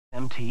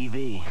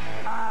MTV.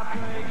 I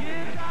play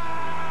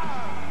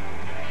guitar.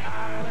 I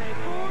play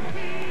for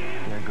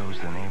keeps. There goes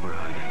the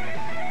neighborhood.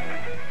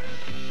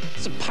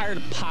 It's a part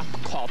of pop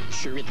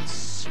culture.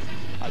 It's,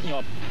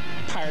 a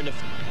part of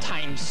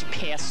times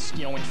past,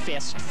 when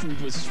fast food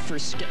was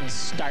first getting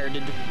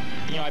started.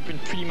 I've been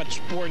pretty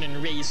much born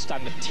and raised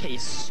on the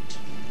taste.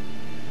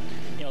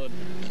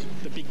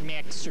 The Big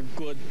Macs are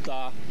good,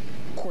 the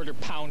Quarter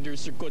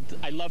Pounders are good.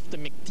 I love the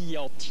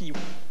McDLT.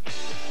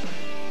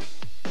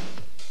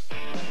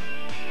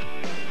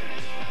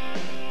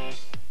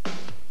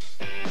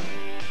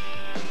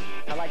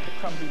 I like the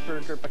Krumbly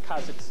burger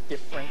because it's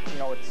different.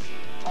 It's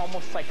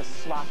almost like a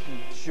sloppy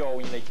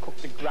Joe. They cook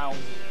the ground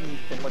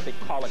beef in what they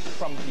call a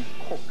Krumbly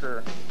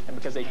cooker, and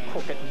because they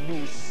cook it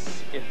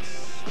loose,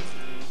 it's,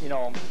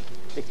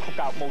 they cook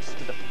out most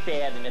of the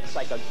fat, and it's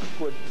like a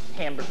good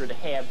hamburger to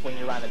have when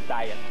you're on a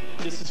diet.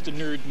 This is the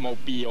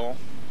Nerdmobile.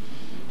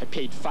 I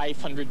paid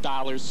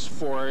 $500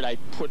 for it. I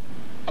put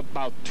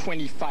about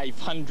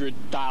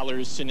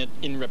 $2,500 in it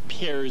in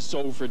repairs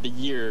over the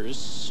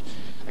years.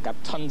 I got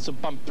tons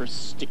of bumper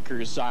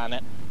stickers on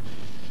it,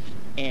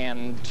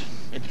 and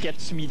it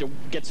gets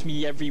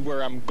me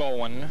everywhere I'm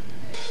going.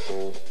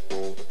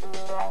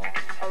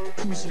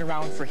 Cruising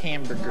around for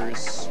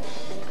hamburgers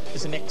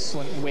is an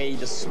excellent way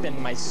to spend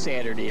my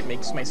Saturday. It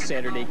makes my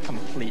Saturday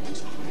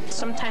complete.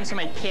 Sometimes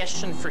my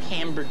passion for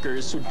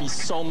hamburgers would be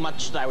so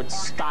much that I would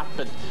stop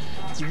at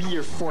 3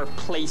 or 4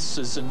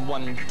 places in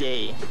one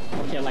day.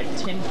 Okay, like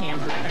 10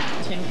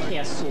 hamburgers, 10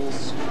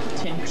 castles,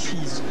 10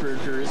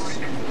 cheeseburgers,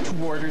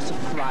 2 orders of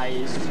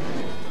fries.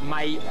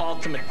 My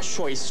ultimate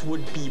choice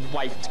would be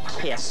White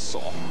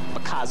Castle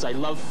because I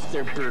love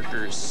their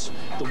burgers.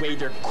 The way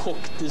they're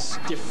cooked is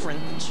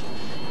different,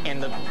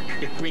 and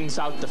it brings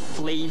out the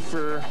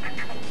flavor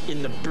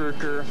in the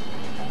burger.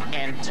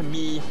 And to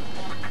me,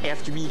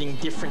 after eating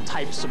different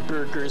types of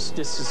burgers,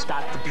 this has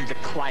got to be the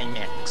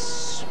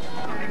climax.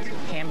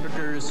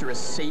 Hamburgers are a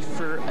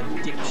safer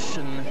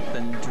addiction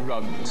than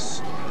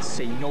drugs.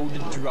 Say no to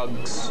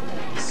drugs.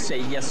 Say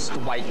yes to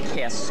White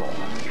Castle.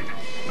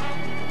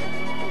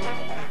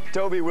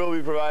 Toby will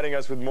be providing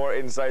us with more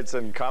insights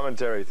and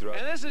commentary throughout.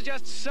 And this is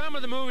just some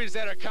of the movies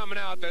that are coming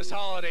out this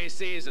holiday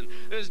season.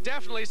 There's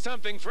definitely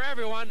something for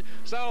everyone,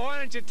 so why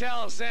don't you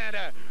tell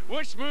Santa,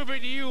 which movie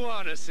do you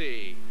want to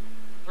see?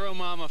 Throw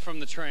Mama from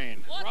the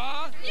Train. What?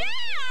 Raw? Yeah,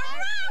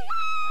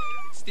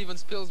 Raw! Steven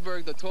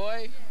Spielberg, The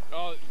Toy.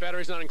 Oh,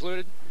 battery's not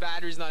included?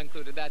 Battery's not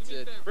included, that's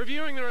it.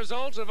 Reviewing the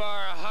results of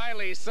our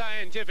highly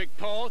scientific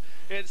poll,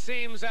 it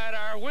seems that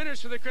our winners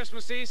for the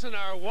Christmas season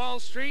are Wall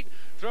Street,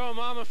 Throw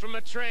Mama from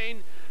a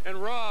Train,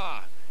 and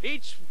Raw,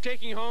 each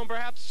taking home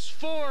perhaps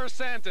 4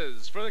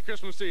 Santas for the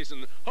Christmas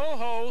season. Ho,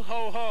 ho,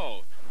 ho,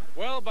 ho.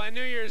 Well, by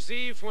New Year's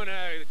Eve, when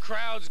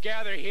crowds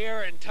gather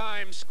here in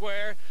Times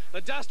Square,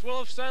 the dust will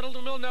have settled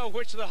and we'll know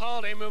which of the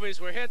holiday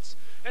movies were hits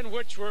and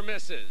which were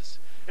misses.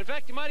 In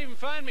fact, you might even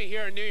find me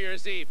here on New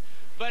Year's Eve.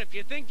 But if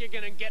you think you're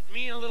going to get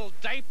me in a little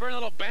diaper and a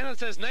little banner that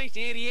says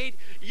 1988,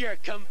 you're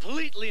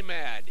completely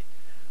mad.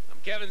 I'm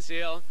Kevin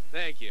Seal.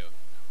 Thank you.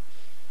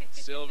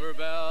 Silver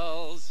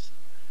bells,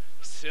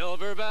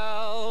 silver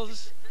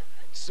bells,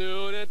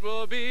 soon it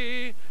will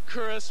be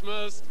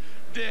Christmas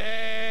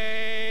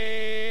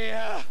Day.